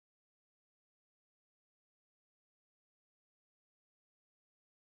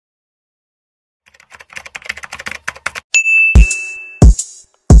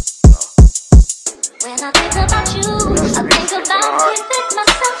When I think about you, I think about giving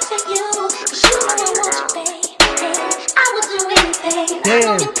myself to you. 'Cause you know I want you, baby. I would do anything.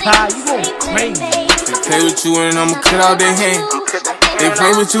 Damn, Ty, you going crazy. They play with you and I'ma cut out their hand. They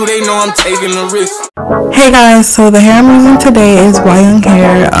play with you, they know I'm taking the risk. Hey guys, so the hair I'm using today is YYONG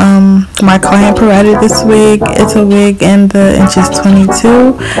hair. My client provided this wig. It's a wig and the inch is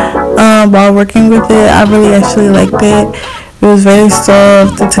 22. While working with it, I really actually liked it. It was very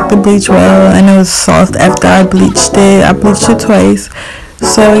soft. It took the bleach well, and it was soft after I bleached it. I bleached it twice.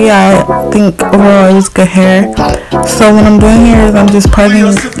 So yeah, I think overall it was good hair. So what I'm doing here is I'm just parting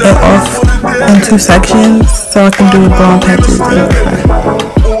it off in 2 sections so I can do a blonde patches.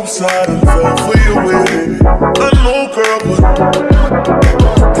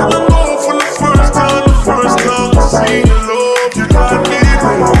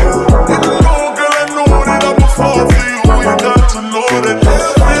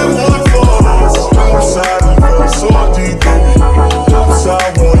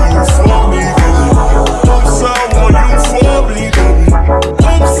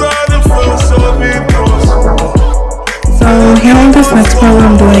 Here on this next part, what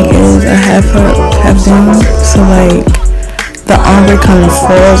I'm doing is a half up, half down, so like the ombre kind of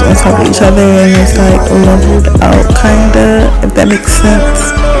falls on top of each other and it's like leveled out kinda, if that makes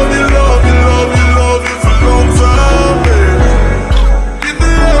sense.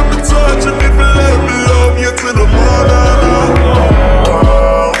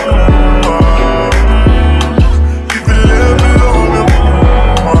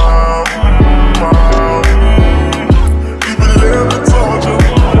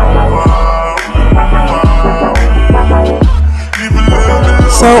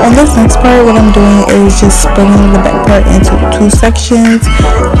 So on this next part, what I'm doing is just splitting the back part into 2 sections,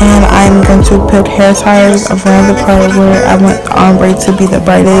 and I'm going to put hair ties around the part where I want the ombre to be the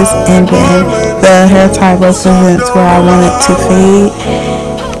brightest, and then the hair tie represents where I want it to fade.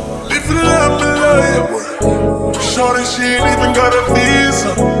 Shorty, she ain't even got a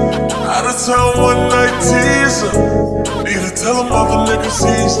visa. Out of town one night teaser. Need to tell them other niggas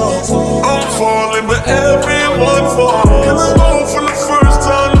he's on. I'm falling, but everyone falls. Can I go from the first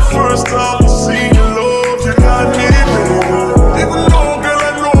time I see you, love, you got me, baby. Even though, girl,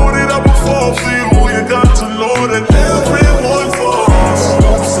 I know that I would fall for you. You got to know that everyone falls.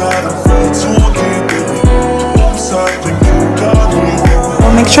 Oops, I done fell too deep, baby. Oops, I think you got me.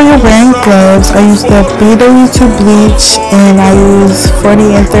 Well, make sure you're wearing gloves. I use the BW2 bleach, and I use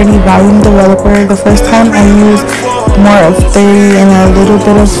 40 and 30 volume developer. The first time I used more of 30 and a little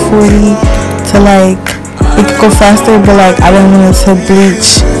bit of 40 to like it could go faster, but like I didn't want it to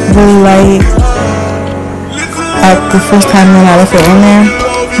bleach really light at the first time when I left it in there.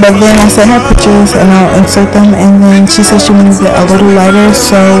 But then I sent her pictures and I'll insert them, and then she said she wanted it a little lighter,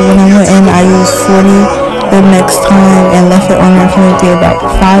 so when I went in I used 40 the next time and left it on there for maybe about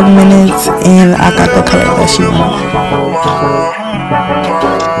 5 minutes, and I got the color that she wanted.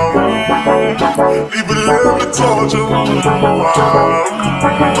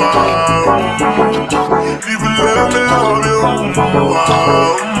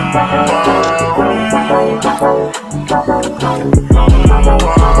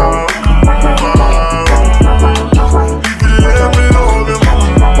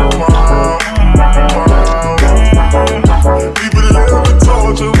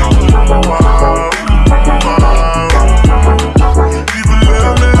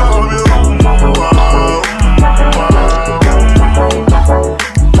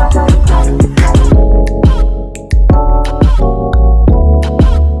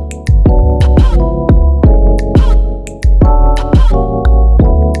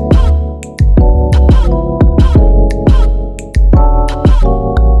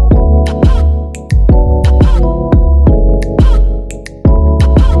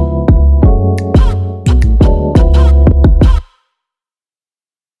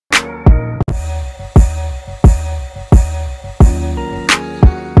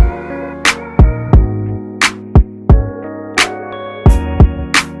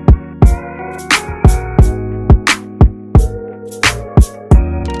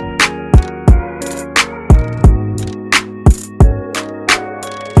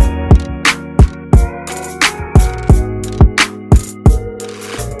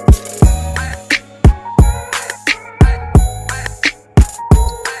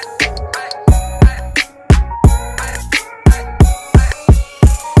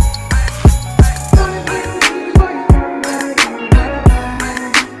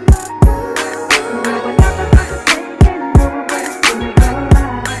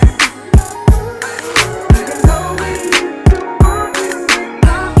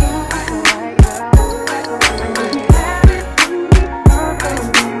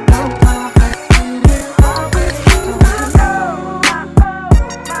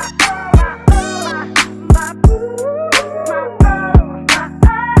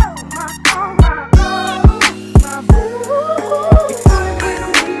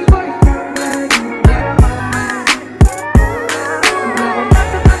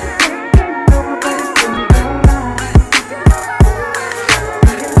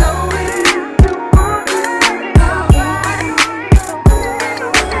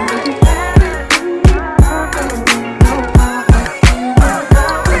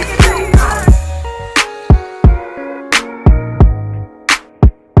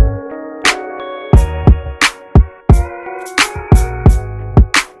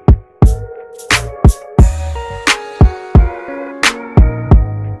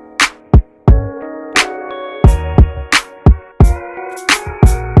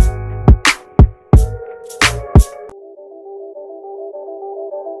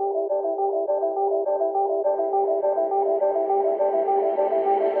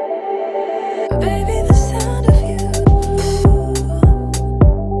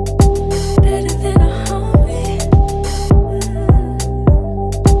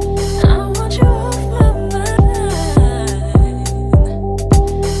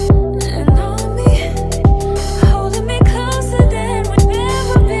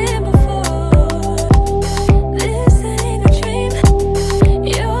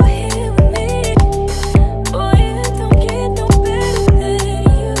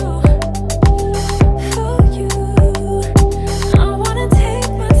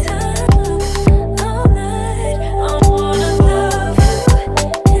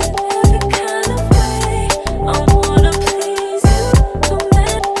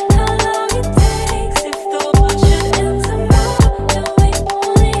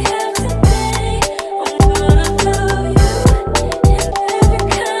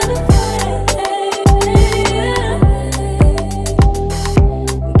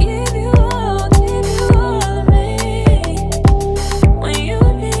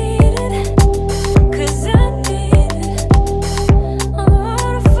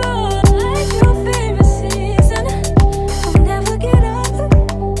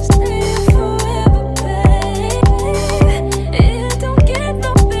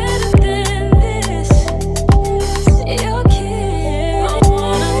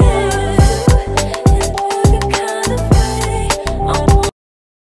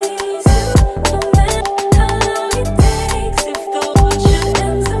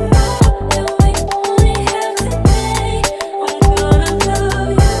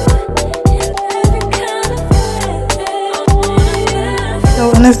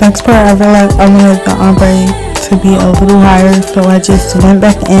 this next part, I realized I wanted the ombre to be a little higher, so I just went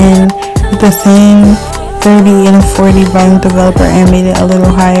back in with the same 30 and 40 volume developer and made it a little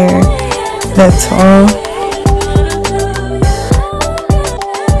higher. That's all.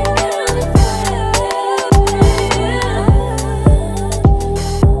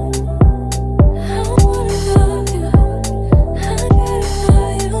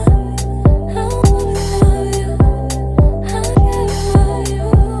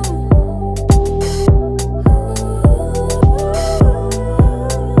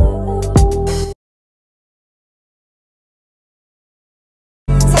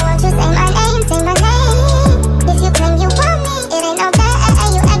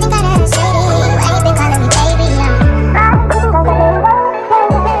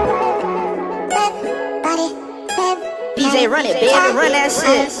 Run it, baby, run that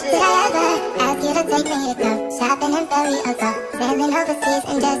shit. Did I ever ask you to take me to go shopping in Philly or go sailing overseas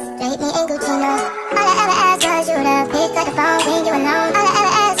and just drape me in Gucci? No. All I ever asked was you to pick up the phone when you alone. All I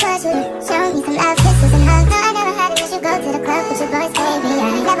ever asked was you to show me some love, kisses and hugs. No, I never had to wish you go to the club with your boys, baby.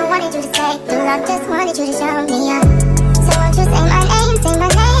 I never wanted you to stay through love, just wanted you to show me up. So won't you say my name, say my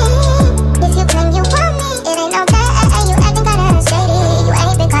name? If you claim you want me, it ain't no bad. You acting kinda shady, you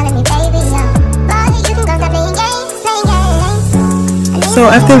ain't been calling me baby. Boy, you can go stop playing games. So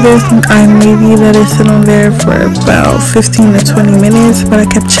after this, I maybe let it sit on there for about 15 to 20 minutes, but I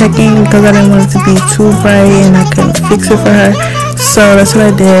kept checking because I didn't want it to be too bright and I couldn't fix it for her. So that's what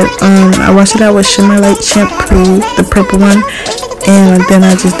I did. I washed it out with Shimmer Light shampoo, the purple one, and then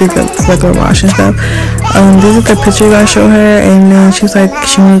I just did the regular wash and stuff. This is the picture I showed her, and then she was like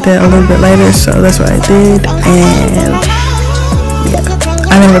she wanted it a little bit lighter, so that's what I did. And yeah,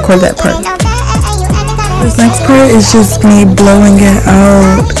 I didn't record that part. This next part is just me blowing it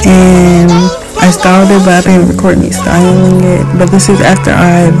out, and I styled it, but I didn't record me styling it. But this is after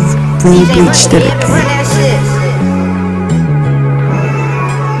I've re-bleached it again.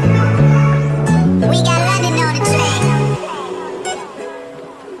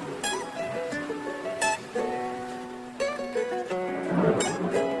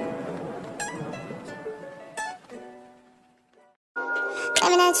 Tell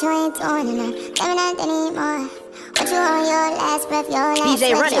me that you ain't doing enough. Tell me that they need more. What you on your last breath, your last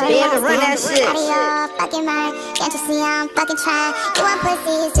DJ, run it, baby, run that shit. Out of your fucking mind. Can't you see I'm fucking trying? You want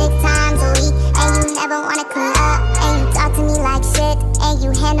pussy 6 times a week, and you never wanna come up. And you talk to me like shit, and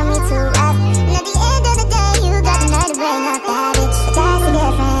you handle me too rough. And at the end of the day, you got the nerve to bring up that bitch. But that's the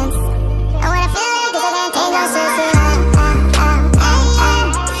difference. And what I feel like is I ain't gon' shut you up.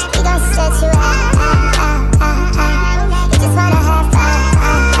 We gon' shut you up. You just wanna have fun.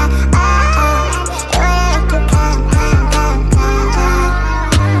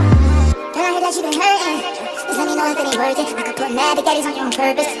 I could put mad daddies on you on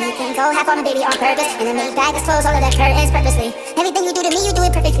purpose. You can go half on a baby on purpose, and then make back close all of that curtains purposely. Everything you do to me, you do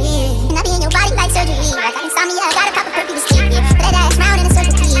it perfectly. And I be in your body like surgery. I got insomnia, I got a proper perfume to sleep. Yeah. Put that ass round in a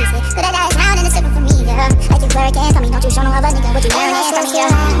circle, please. Yeah. Put that ass round in a circle for me, yeah. Like you working, tell me don't you show no other nigga what you learning. Tell me, yeah.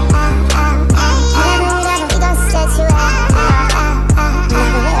 We gon' set you up.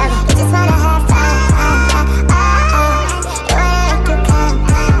 You just wanna have fun.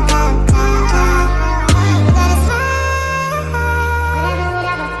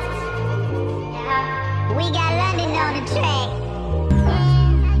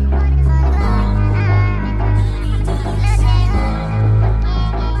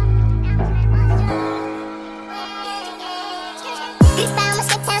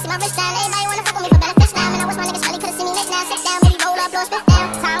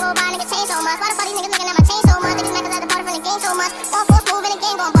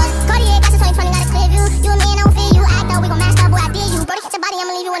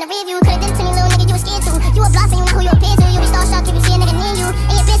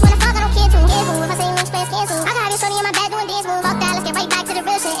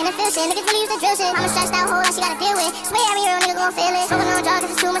 I'm a stressed out hoe that she gotta deal with. Swear every real nigga gon' feel it. Smoking on drugs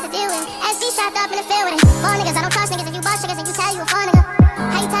if it's too much to deal with. SB strapped up in the field with it. Fall niggas, I don't trust niggas. If you bust niggas and you tell you a fun nigga.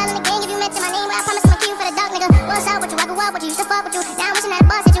 How you telling the gang if you mention my name? Well, I promise I'ma kill you for the duck nigga. What's up with you? I grew up with you, used to fuck with you. Now I'm wishing that I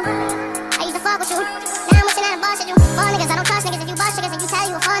busted you. I used to fuck with you. Now I'm wishing that I busted you. Fall niggas, I don't trust niggas. If you bust niggas and you tell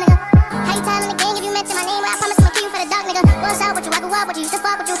you a fun nigga. How you telling the gang if you mention my name? Well, I promise I'ma kill you for the duck nigga. What's up with you? I grew up with you, used to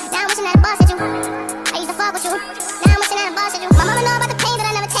fuck with you. Now I'm wishing that I busted you. I used to fuck with you. Now I'm wishing that I busted you. My mama know about the pain that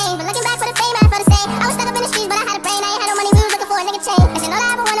I never changed, but looking back for the fame I felt the same. I was stuck up in the streets, but I had a brain. I ain't had no money, we was looking for a nigga change. And all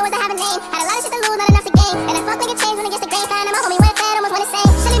I ever wanted was to have a name. Had a lot of shit to lose, not enough to gain.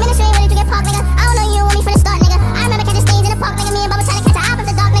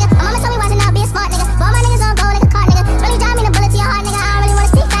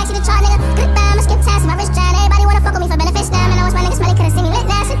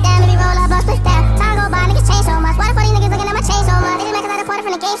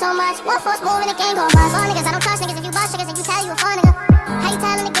 much. One force move and the game gon' bust. All niggas, I don't trust niggas. If you bust niggas, then you tell you a fun nigga. How you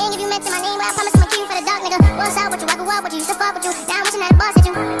telling the gang if you mention my name? Well, I promise I'ma kill you for the duck nigga. What's up with you? I grew up with you, used to fuck with you. Now I'm wishing that I bust at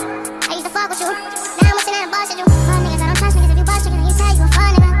you.